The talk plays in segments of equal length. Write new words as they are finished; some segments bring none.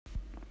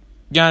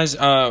Guys,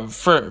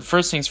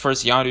 first things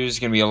first, the audio is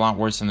going to be a lot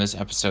worse in this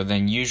episode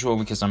than usual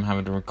because I'm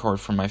having to record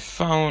from my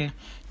phone.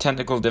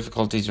 Technical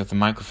difficulties with the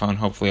microphone.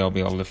 Hopefully I'll be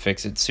able to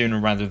fix it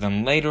sooner rather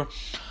than later.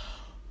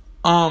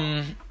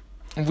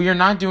 We are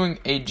not doing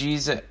a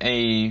Jesus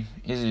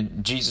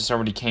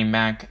Already Came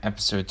Back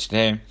episode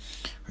today.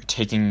 We're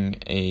taking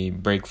a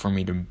break for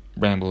me to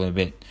ramble a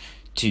bit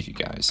to you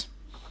guys.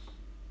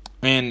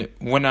 And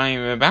what I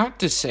am about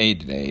to say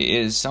today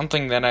is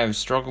something that I've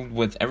struggled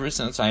with ever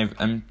since I've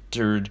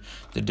entered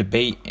the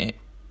debate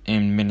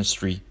and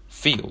ministry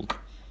field.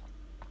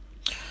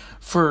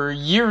 For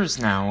years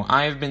now,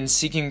 I have been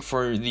seeking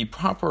for the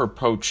proper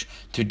approach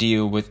to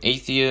deal with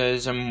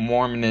atheism,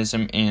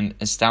 Mormonism, and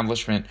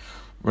establishment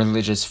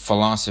religious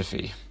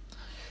philosophy.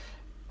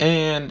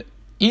 And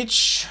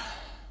each,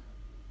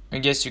 I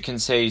guess you can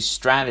say,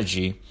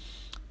 strategy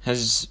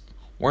has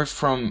worked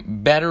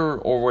from better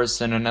or worse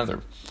than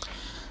another.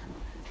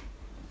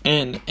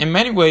 And in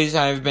many ways,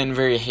 I've been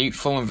very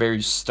hateful and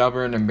very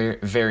stubborn and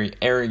very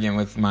arrogant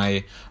with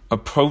my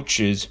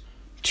approaches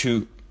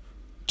to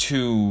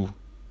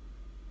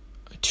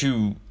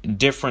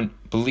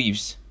different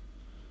beliefs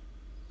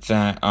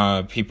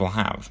that people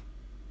have.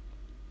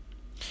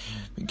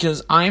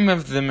 Because I'm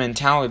of the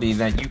mentality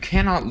that you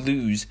cannot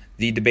lose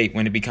the debate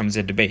when it becomes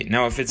a debate.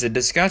 Now, if it's a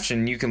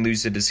discussion, you can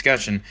lose the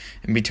discussion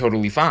and be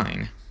totally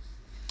fine.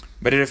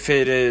 But if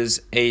it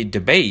is a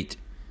debate,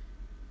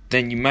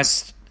 then you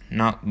must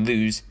not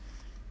lose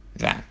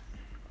that.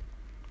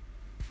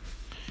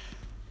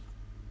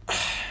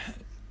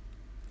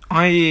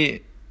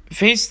 I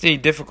faced a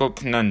difficult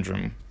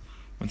conundrum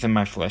within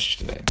my flesh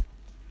today.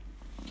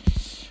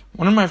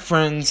 One of my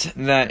friends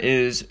that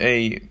is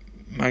I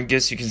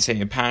guess you can say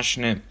a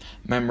passionate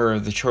member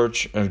of the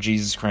Church of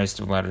Jesus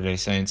Christ of Latter-day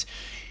Saints,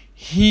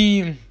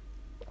 he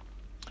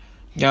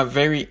got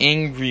very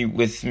angry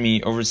with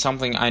me over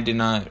something I did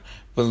not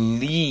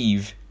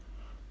believe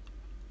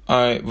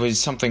was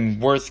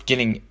something worth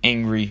getting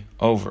angry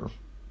over.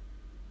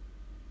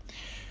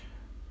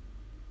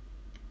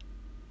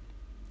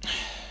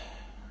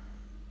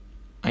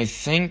 I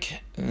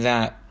think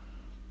that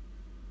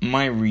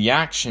my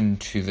reaction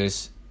to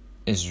this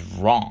is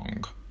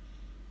wrong.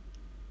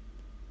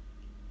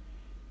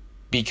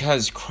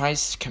 Because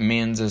Christ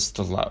commands us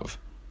to love,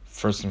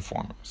 first and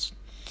foremost.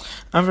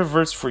 I have a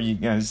verse for you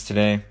guys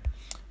today.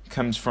 It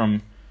comes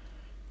from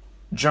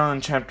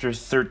John chapter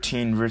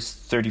 13, verse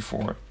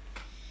 34.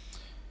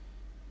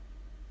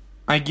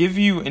 I give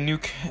a new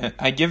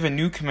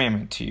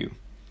commandment to you,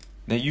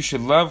 that you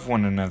should love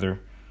one another,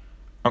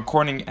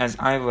 according as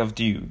I loved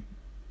you.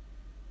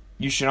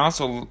 You should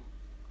also,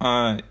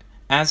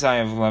 as I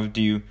have loved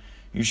you,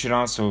 you should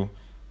also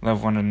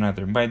love one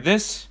another. By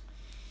this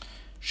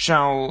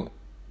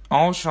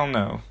all shall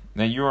know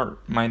that you are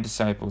my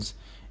disciples,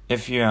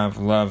 if you have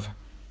love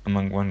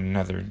among one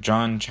another.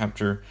 John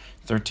chapter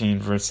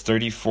 13, verse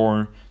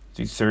 34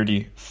 through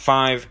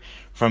 35,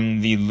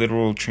 from the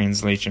literal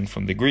translation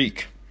from the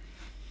Greek.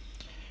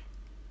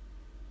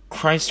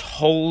 Christ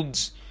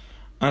holds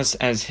us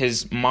as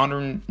his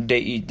modern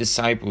day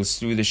disciples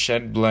through the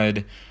shed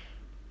blood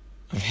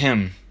of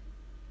him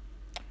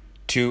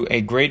to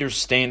a greater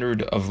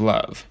standard of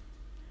love.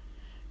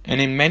 And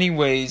in many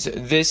ways,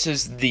 this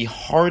is the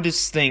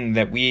hardest thing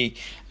that we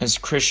as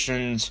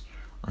Christians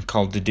are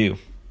called to do.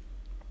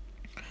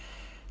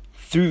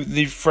 Through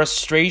the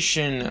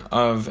frustration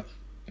of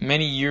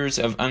many years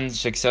of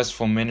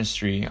unsuccessful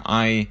ministry,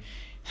 I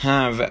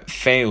have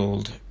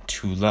failed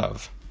to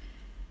love.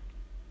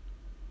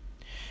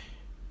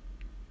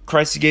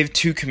 Christ gave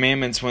 2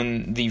 commandments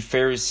when the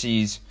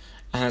Pharisees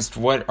asked,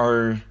 what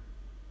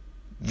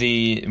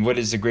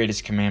is the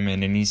greatest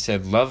commandment? And he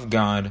said, love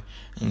God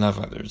and love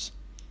others.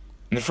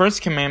 And the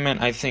first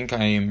commandment, I think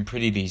I am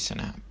pretty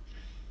decent at.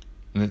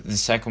 The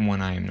second one,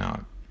 I am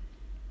not.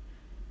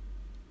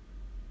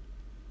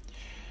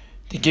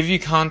 To give you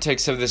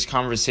context of this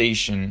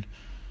conversation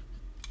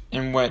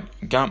and what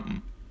got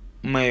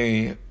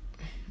my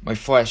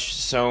flesh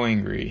so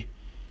angry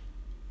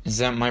is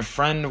that my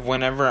friend,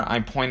 whenever I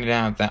pointed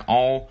out that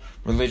all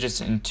religious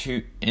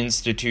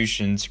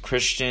institutions,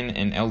 Christian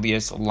and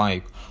LDS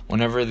alike,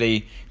 whenever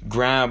they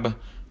grab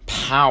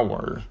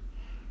power,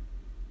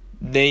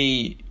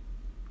 they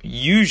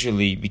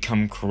usually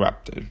become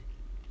corrupted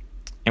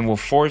and will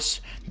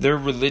force their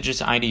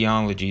religious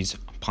ideologies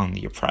upon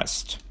the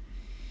oppressed.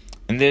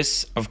 And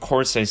this, of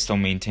course, I still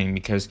maintain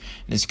because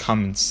it is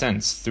common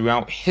sense.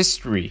 Throughout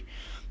history,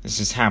 this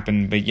has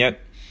happened, but yet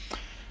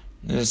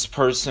this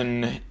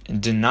person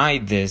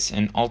denied this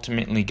and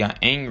ultimately got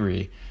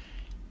angry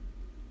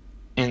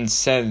and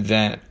said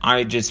that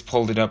I just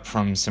pulled it up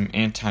from some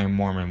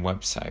anti-Mormon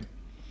website.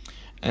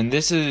 And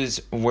this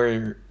is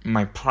where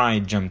my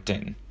pride jumped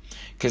in,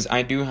 because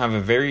I do have a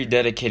very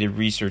dedicated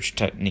research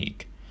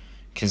technique,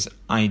 because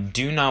I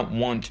do not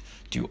want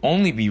to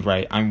only be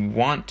right, I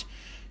want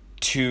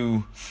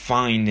to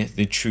find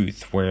the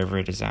truth wherever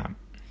it is at.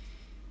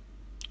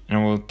 And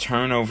I will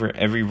turn over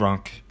every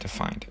rock to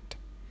find it.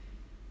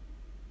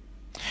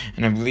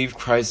 And I believe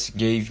Christ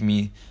gave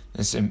me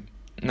this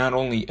not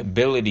only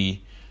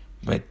ability,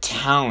 but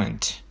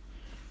talent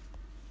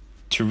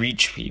to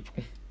reach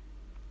people.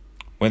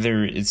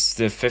 Whether it's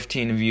the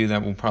 15 of you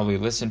that will probably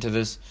listen to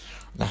this,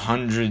 the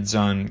hundreds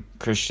on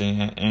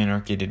Christian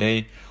Anarchy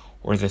Today,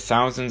 or the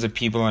thousands of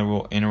people I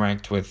will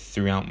interact with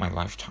throughout my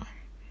lifetime.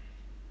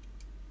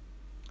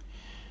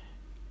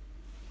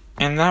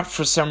 And that,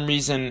 for some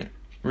reason,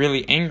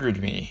 really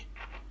angered me.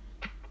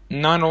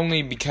 Not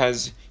only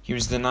because he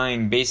was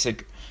denying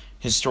basic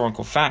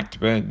historical fact,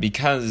 but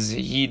because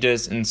he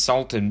just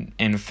insulted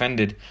and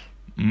offended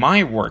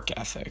my work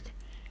ethic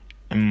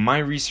and my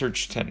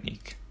research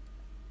technique.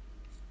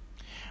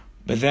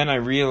 But then I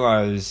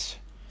realized,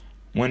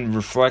 when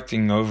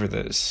reflecting over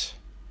this,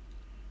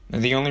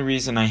 that the only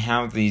reason I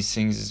have these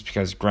things is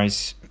because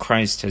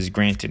Christ has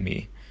granted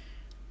me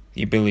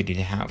the ability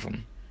to have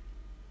them.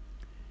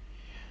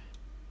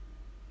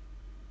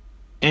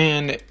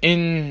 And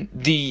in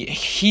the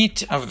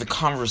heat of the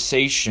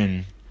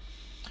conversation,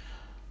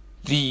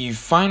 the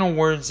final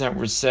words that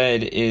were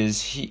said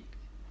is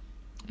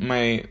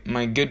my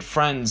good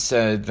friend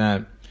said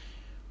that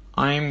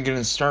I'm going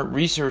to start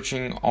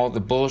researching all the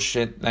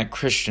bullshit that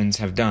Christians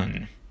have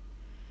done.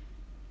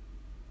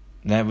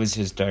 That was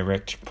his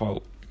direct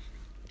quote.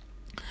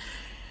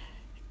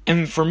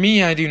 And for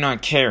me, I do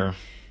not care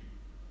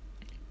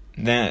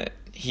that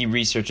he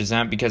researches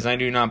that, because I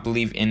do not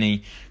believe in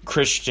a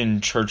Christian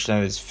church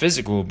that is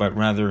physical, but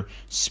rather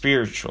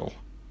spiritual,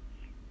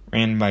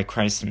 ran by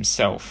Christ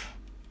himself.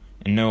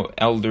 And no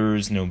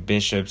elders, no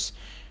bishops,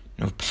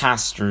 no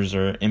pastors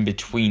are in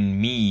between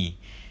me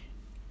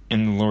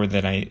and the Lord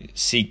that I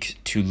seek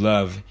to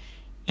love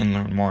and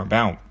learn more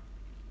about.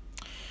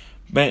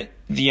 But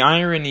the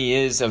irony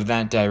is of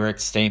that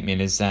direct statement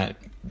is that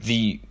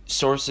the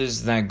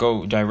sources that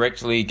go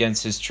directly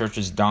against his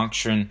church's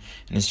doctrine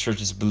and his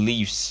church's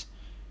beliefs,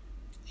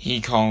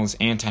 he calls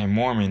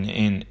anti-Mormon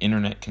and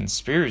internet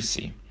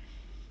conspiracy.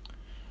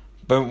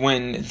 But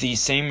when the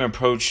same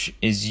approach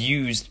is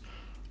used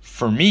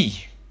for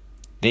me,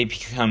 they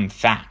become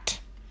fact.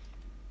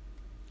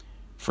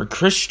 For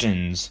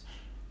Christians,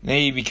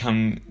 they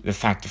become the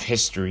fact of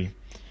history.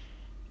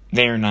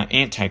 They are not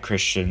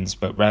anti-Christians,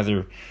 but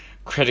rather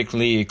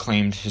critically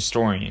acclaimed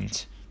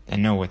historians that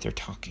know what they're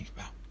talking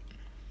about.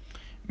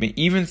 But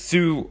even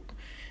through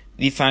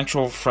the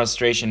factual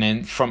frustration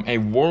and from a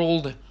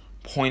world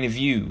point of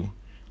view,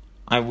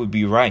 I would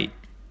be right.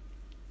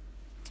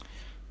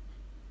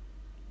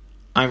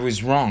 I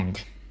was wrong,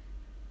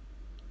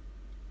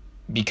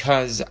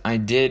 because I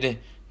did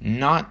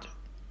not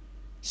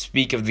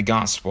speak of the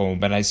gospel,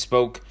 but I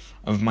spoke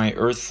of my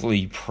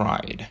earthly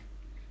pride.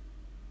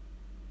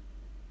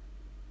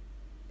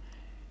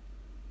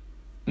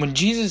 When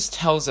Jesus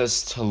tells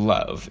us to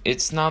love,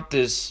 it's not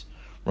this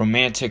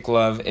romantic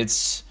love,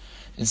 it's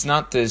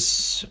not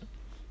this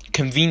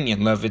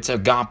convenient love, it's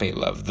agape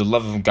love, the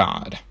love of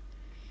God.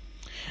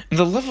 And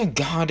the love of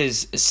God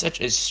is such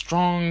a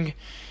strong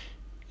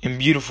and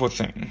beautiful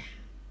thing,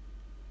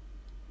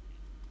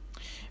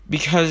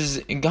 because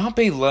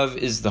agape love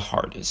is the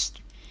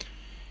hardest.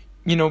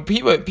 You know,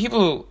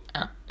 people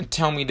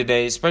tell me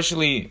today,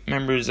 especially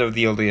members of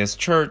the LDS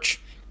Church,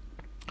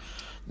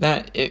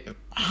 that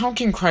how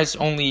can Christ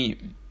only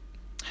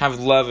have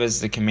love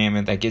as the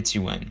commandment that gets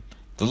you in?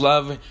 The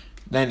love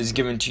that is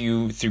given to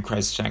you through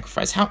Christ's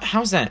sacrifice.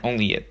 How's that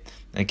only it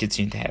that gets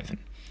you into heaven?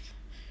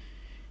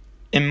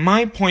 In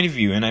my point of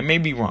view, and I may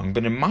be wrong,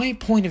 but in my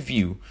point of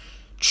view,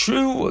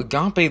 true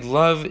agape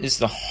love is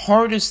the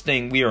hardest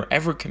thing we are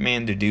ever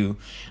commanded to do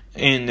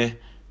in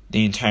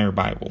the entire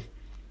Bible.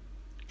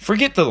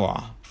 Forget the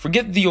law.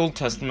 Forget the Old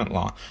Testament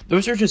law.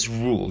 Those are just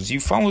rules. You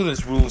follow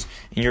those rules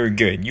and you're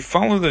good. You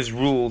follow those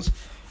rules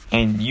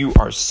and you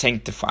are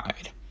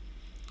sanctified.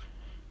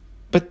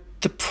 But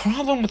the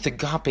problem with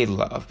agape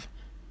love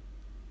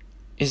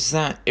is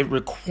that it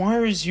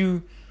requires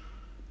you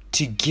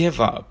to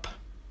give up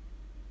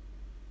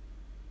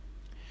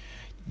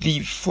the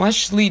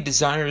fleshly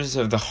desires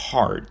of the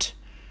heart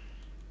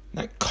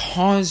that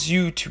cause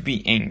you to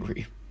be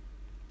angry.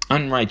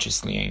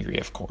 Unrighteously angry,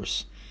 of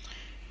course.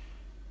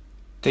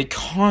 They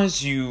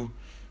cause you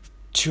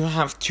to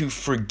have to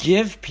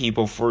forgive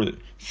people for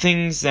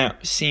things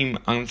that seem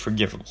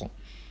unforgivable.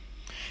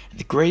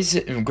 The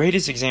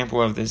greatest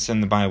example of this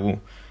in the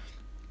Bible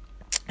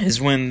is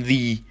when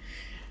the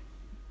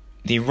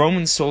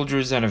Roman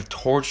soldiers that have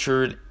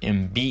tortured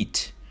and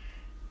beat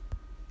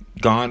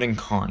God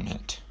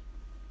incarnate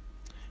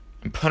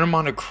and put him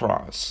on a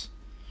cross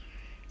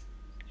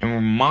and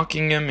were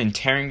mocking him and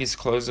tearing his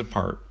clothes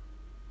apart.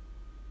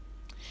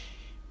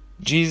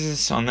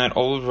 Jesus, on that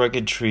old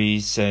rugged tree,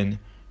 said,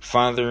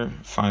 "Father,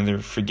 Father,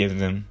 forgive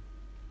them,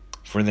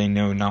 for they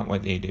know not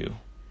what they do."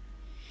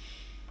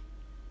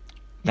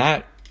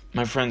 That,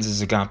 my friends, is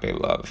agape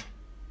love.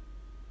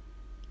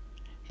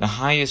 The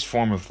highest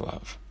form of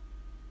love.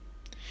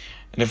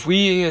 And if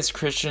we as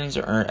Christians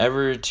are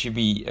ever to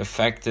be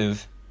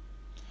effective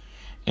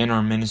in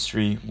our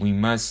ministry, we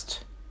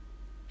must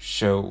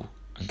show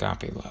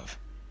agape love.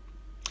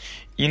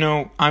 You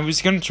know, I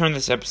was going to turn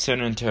this episode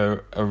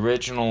into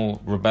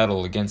original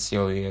rebuttal against the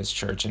LDS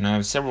Church, and I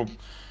have several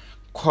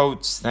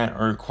quotes that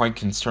are quite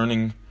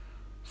concerning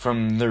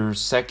from their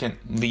second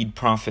lead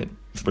prophet,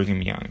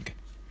 Brigham Young.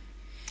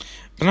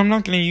 But I'm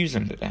not going to use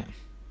them today.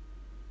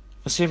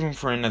 I'll save them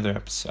for another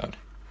episode.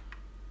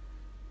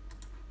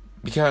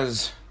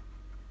 Because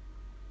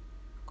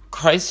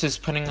Christ is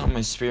putting on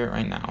my spirit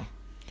right now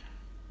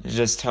to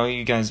just tell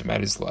you guys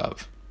about his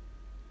love.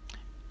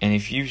 And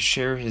if you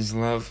share his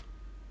love,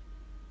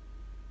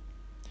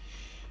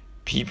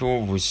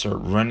 people will start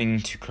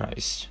running to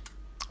Christ.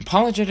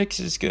 Apologetics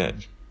is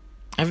good.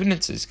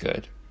 Evidence is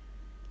good.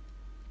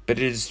 But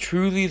it is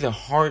truly the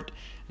heart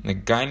and the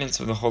guidance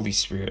of the Holy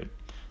Spirit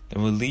that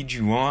will lead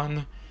you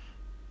on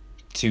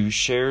to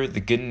share the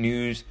good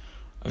news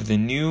of the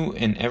new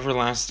and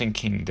everlasting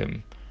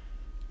kingdom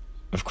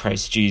of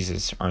Christ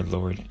Jesus, our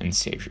Lord and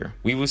Savior.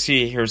 We will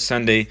see you here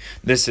Sunday.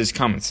 This is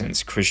Common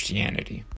Sense Christianity.